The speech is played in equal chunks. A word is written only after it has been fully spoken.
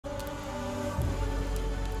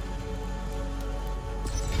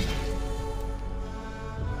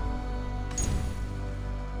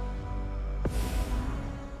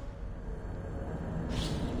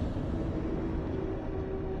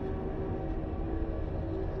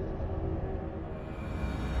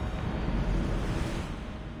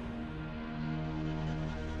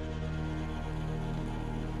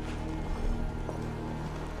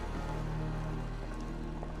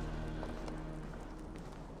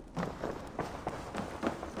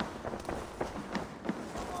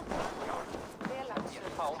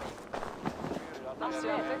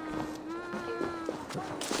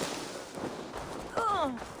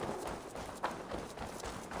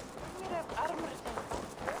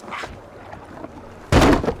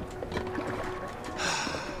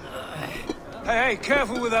Hey,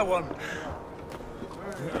 careful with that one.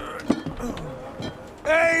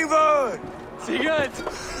 Eivor! Sigurd!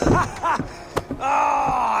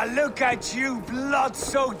 Ah, look at you,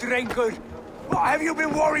 blood-soaked drinker. What have you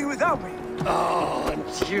been worrying without me? Oh,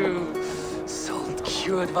 and you,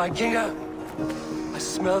 salt-cured Vikinger. I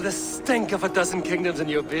smell the stink of a dozen kingdoms in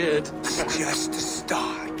your beard. It's just the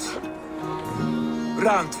start.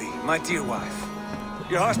 Randvi, my dear wife,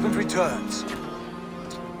 your husband returns.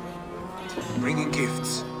 Bringing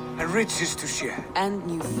gifts and riches to share. And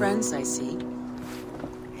new friends, I see.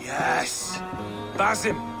 Yes.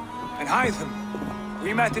 Basim and Hytham.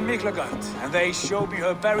 We met in Miklagard, and they showed me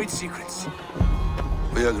her buried secrets.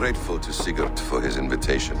 We are grateful to Sigurd for his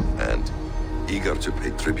invitation, and eager to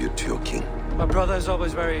pay tribute to your king. My brother's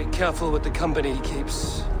always very careful with the company he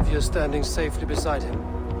keeps. If you're standing safely beside him,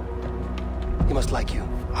 he must like you.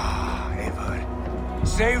 Ah, Eivor.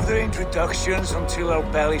 Save the introductions until our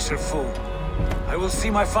bellies are full. I will see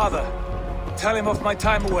my father. Tell him of my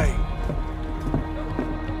time away.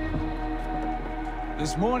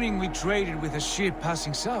 This morning we traded with a ship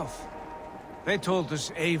passing south. They told us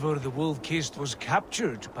Eivor the Wolf-Kissed was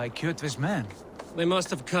captured by Kjotve's men. They must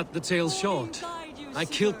have cut the tale short. I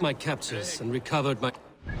killed my captors and recovered my...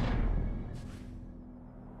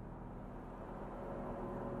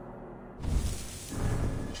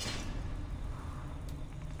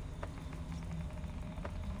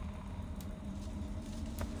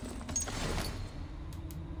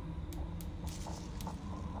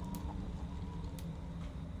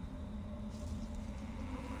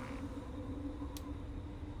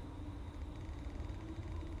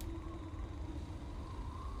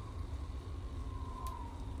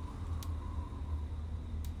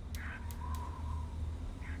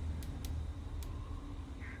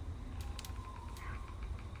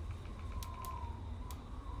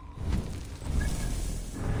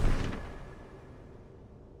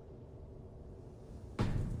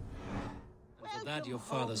 That your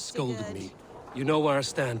father scolded me. You know where I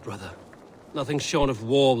stand, brother. Nothing short of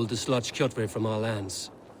war will dislodge Kjotve from our lands.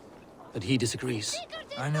 But he disagrees.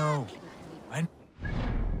 I know.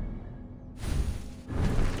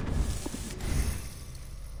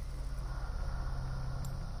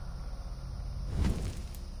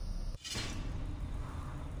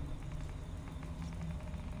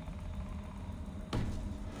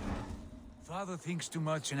 Father thinks too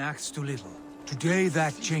much and acts too little. Today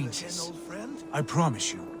that changes. I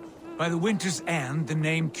promise you. By the winter's end, the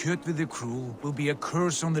name Kjotve the Cruel will be a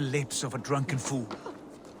curse on the lips of a drunken fool.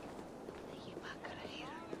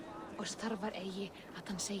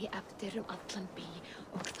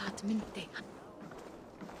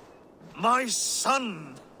 My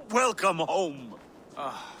son! Welcome home!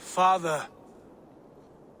 Father.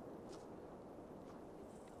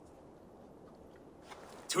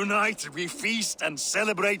 Tonight we feast and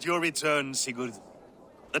celebrate your return, Sigurd.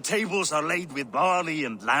 The tables are laid with barley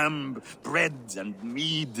and lamb, bread and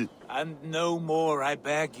mead. And no more, I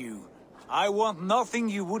beg you. I want nothing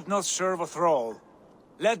you would not serve a thrall.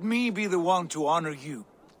 Let me be the one to honor you.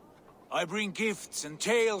 I bring gifts and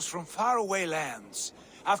tales from faraway lands.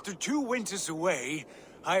 After 2 winters away,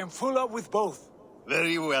 I am full up with both.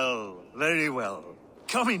 Very well, very well.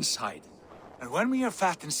 Come inside. And when we are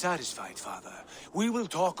fat and satisfied, Father, we will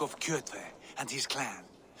talk of Kjotve and his clan,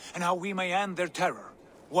 and how we may end their terror,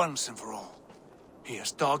 once and for all. He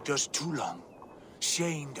has dogged us too long,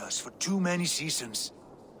 shamed us for too many seasons.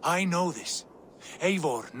 I know this.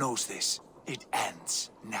 Eivor knows this. It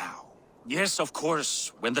ends now. Yes, of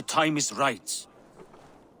course, when the time is right.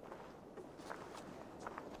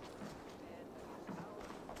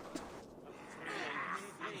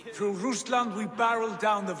 Through Rusland we barreled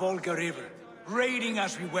down the Volga River, raiding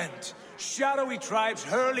as we went, shadowy tribes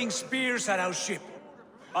hurling spears at our ship.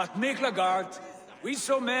 At Miklagard, we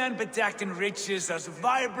saw men bedecked in riches as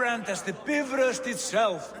vibrant as the Bifrost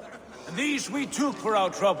itself. And these we took for our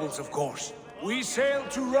troubles, of course. We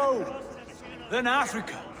sailed to Rome, then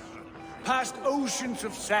Africa, past oceans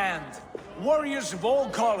of sand, warriors of all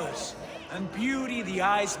colors, and beauty the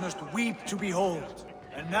eyes must weep to behold.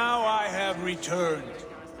 And now I have returned,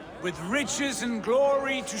 with riches and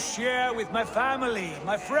glory to share with my family,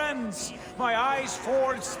 my friends, my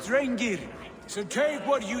eyes-forged Strengir. So take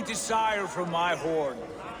what you desire from my horn.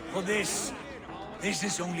 For this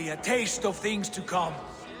is only a taste of things to come.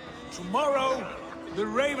 Tomorrow, the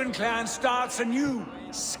Raven clan starts anew.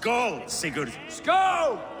 Skål, Sigurd.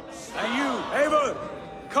 Skål! And you, Eivor,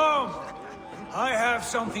 come. I have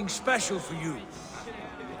something special for you.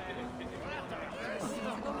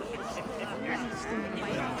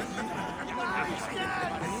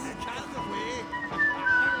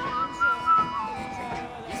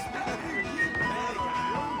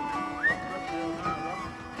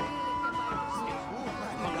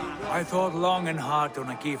 I thought long and hard on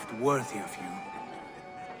a gift worthy of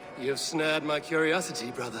you. You have snared my curiosity,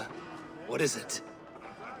 brother. What is it?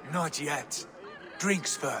 Not yet.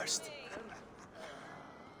 Drinks first.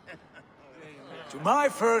 To my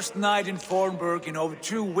first night in Fornburg in over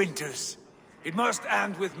 2 winters. It must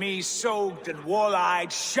end with me soaked and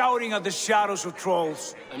wall-eyed, shouting at the shadows of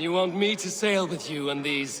trolls. And you want me to sail with you on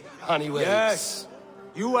these honey waves? Yes.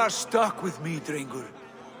 You are stuck with me, Dringur.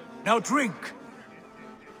 Now drink.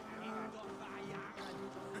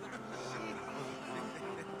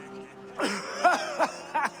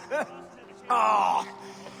 Ah,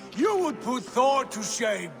 you would put Thor to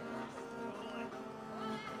shame.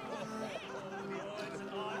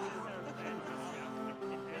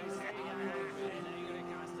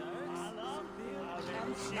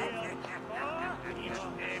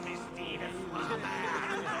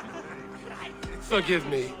 Forgive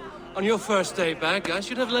me. On your first day back, I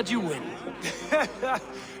should have let you win.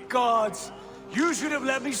 Gods, you should have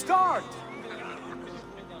let me start.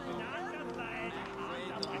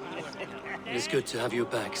 It is good to have you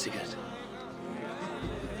back, Sigurd.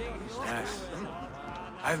 Yes.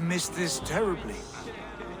 I've missed this terribly.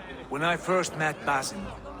 When I first met Basin,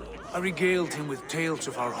 I regaled him with tales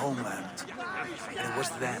of our homeland. And it was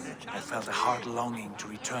then I felt a heart longing to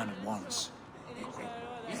return at once.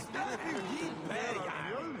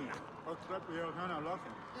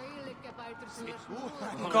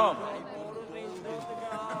 Come.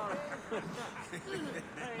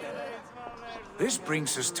 This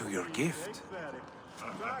brings us to your gift.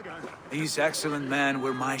 These excellent men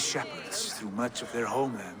were my shepherds through much of their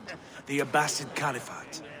homeland, the Abbasid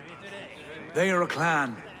Caliphate. They are a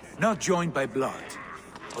clan, not joined by blood,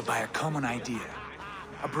 but by a common idea.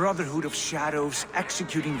 A brotherhood of shadows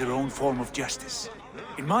executing their own form of justice.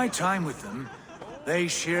 In my time with them, they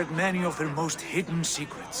shared many of their most hidden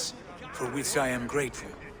secrets, for which I am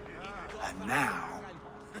grateful. And now,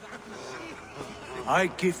 I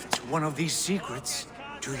gift one of these secrets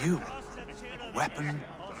to you. A weapon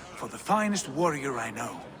for the finest warrior I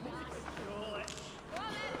know.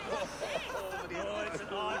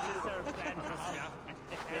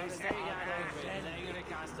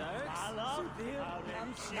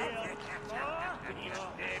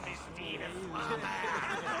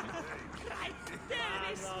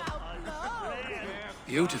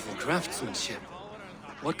 Beautiful craftsmanship.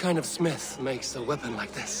 What kind of smith makes a weapon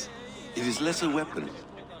like this? It is less a weapon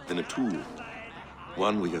than a tool.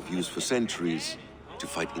 One we have used for centuries to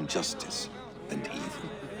fight injustice and evil.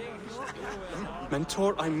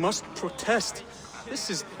 Mentor, I must protest. This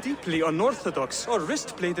is deeply unorthodox. Our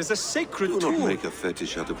wrist blade is a sacred Do tool. not make a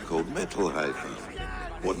fetish out of cold metal, Eivor.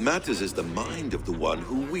 What matters is the mind of the one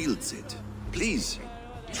who wields it. Please,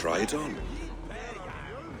 try it on.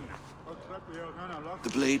 The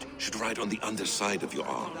blade should ride on the underside of your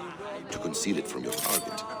arm, to conceal it from your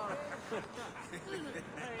target.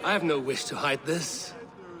 I have no wish to hide this.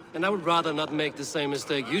 And I would rather not make the same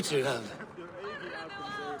mistake you two have.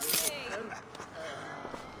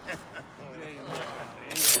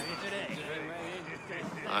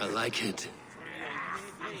 I like it.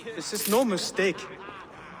 This is no mistake.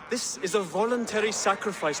 This is a voluntary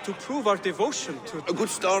sacrifice to prove our devotion to... A good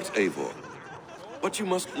start, Eivor. But you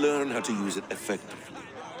must learn how to use it effectively.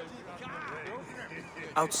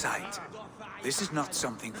 Outside. This is not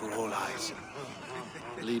something for all eyes.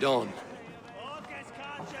 Lead on.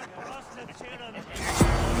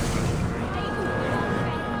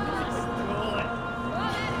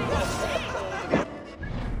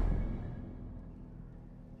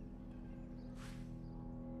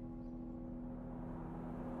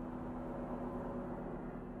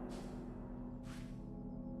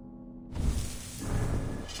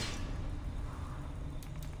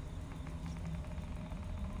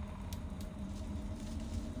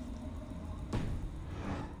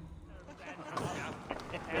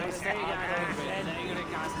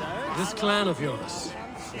 This clan of yours,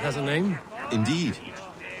 it has a name? Indeed.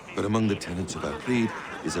 But among the tenets of our creed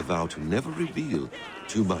is a vow to never reveal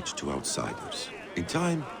too much to outsiders. In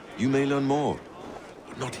time, you may learn more.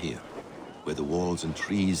 But not here, where the walls and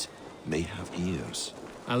trees may have ears.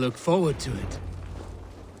 I look forward to it.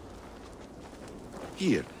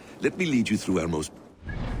 Here, let me lead you through our most...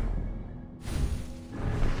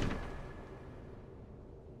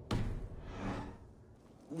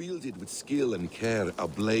 Wielded with skill and care, our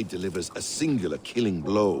blade delivers a singular killing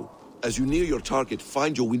blow. As you near your target,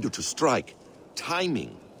 find your window to strike.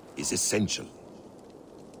 Timing is essential.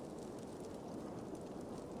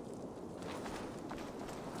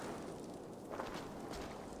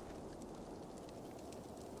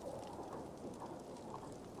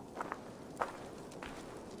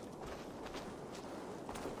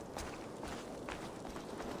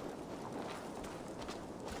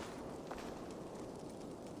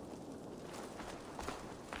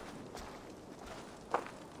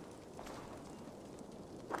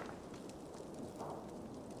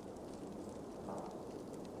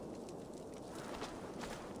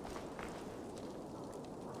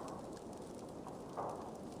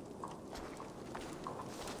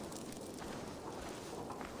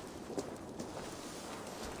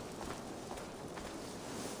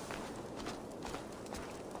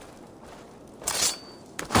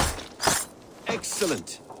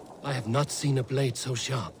 Excellent! I have not seen a blade so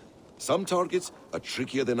sharp. Some targets are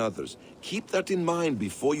trickier than others. Keep that in mind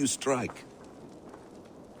before you strike.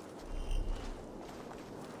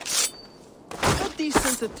 A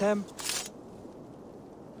decent attempt.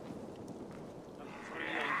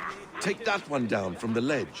 Take that one down from the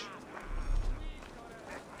ledge.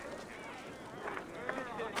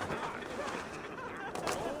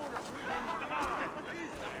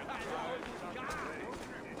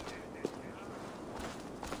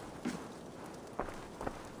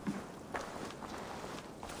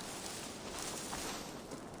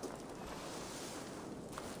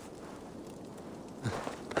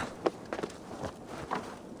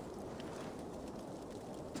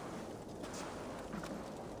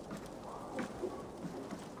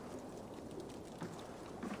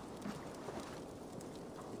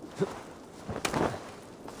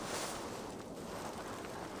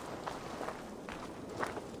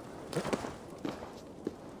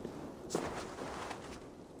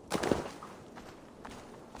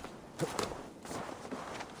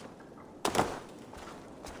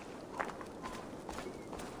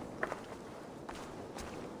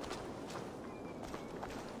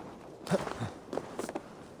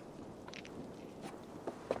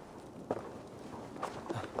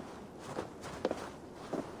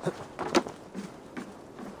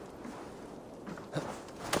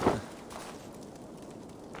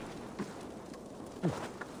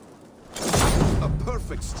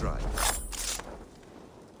 Perfect strike.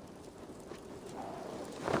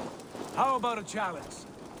 How about a challenge?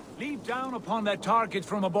 Leap down upon that target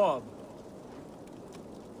from above.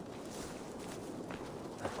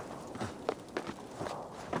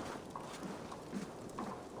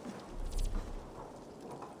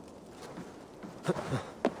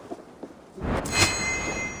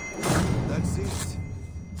 That's it.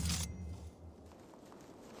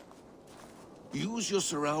 Use your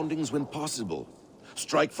surroundings when possible.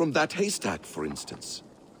 Strike from that haystack, for instance.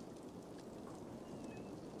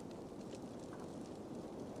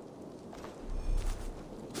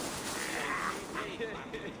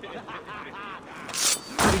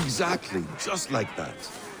 Exactly, just like that.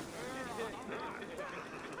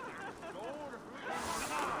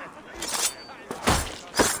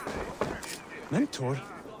 Mentor,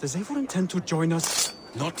 does Eivor intend to join us?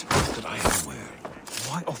 Not that I am aware.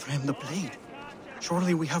 Why offer him the blade?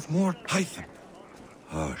 Surely we have more... Hytham.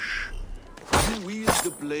 Hush. You wield the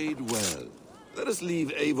blade well. Let us leave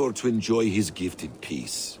Eivor to enjoy his gift in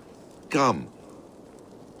peace. Come.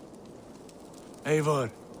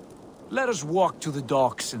 Eivor, let us walk to the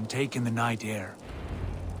docks and take in the night air.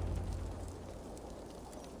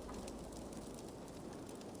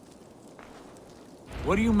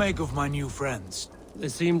 What do you make of my new friends? They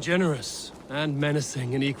seem generous and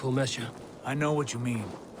menacing in equal measure. I know what you mean.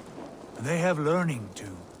 And they have learning,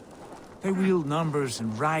 too. They wield numbers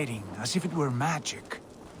and writing as if it were magic.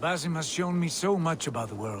 Basim has shown me so much about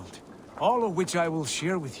the world, all of which I will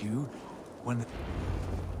share with you when...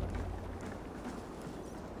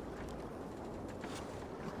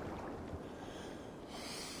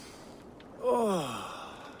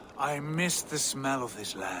 Oh, I miss the smell of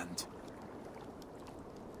this land.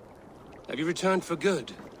 Have you returned for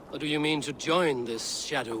good? Or do you mean to join this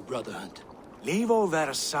Shadow Brotherhood? Leave all that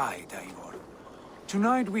aside, Eivor.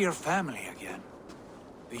 Tonight we are family again.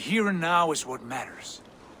 The here and now is what matters.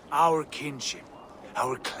 Our kinship,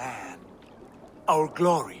 our clan, our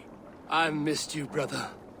glory. I've missed you, brother.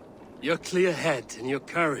 Your clear head and your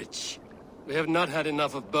courage. We have not had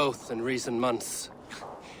enough of both in recent months.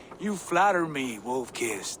 You flatter me,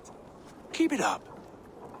 Wolf-Kissed. Keep it up.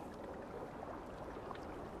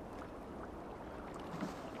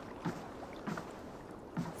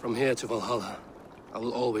 From here to Valhalla, I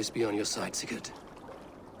will always be on your side, Sigurd.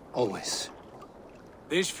 Always.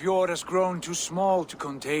 This fjord has grown too small to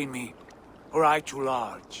contain me, or I too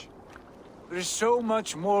large. There is so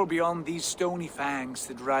much more beyond these stony fangs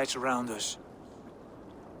that rise around us.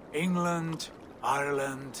 England,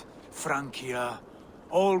 Ireland, Francia,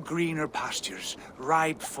 all greener pastures,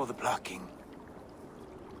 ripe for the plucking.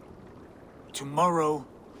 Tomorrow,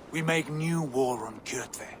 we make new war on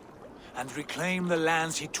Kjotve, and reclaim the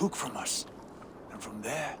lands he took from us. And from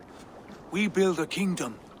there, we build a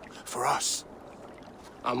kingdom for us.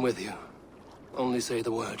 I'm with you. Only say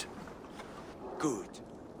the word. Good.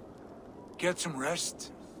 Get some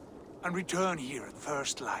rest, and return here at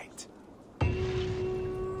first light.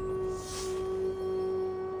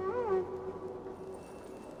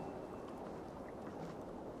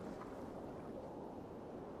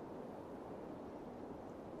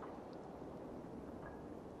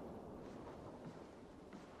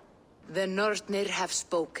 The Northnir have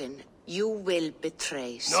spoken. You will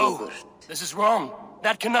betray No! Sigurd. This is wrong.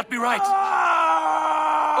 That cannot be right.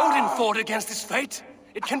 Odin fought against his fate.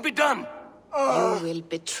 It can be done. You will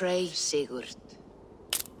betray Sigurd.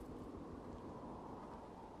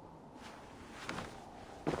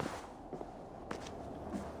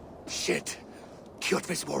 Shit.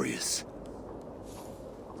 Kjotve's warriors.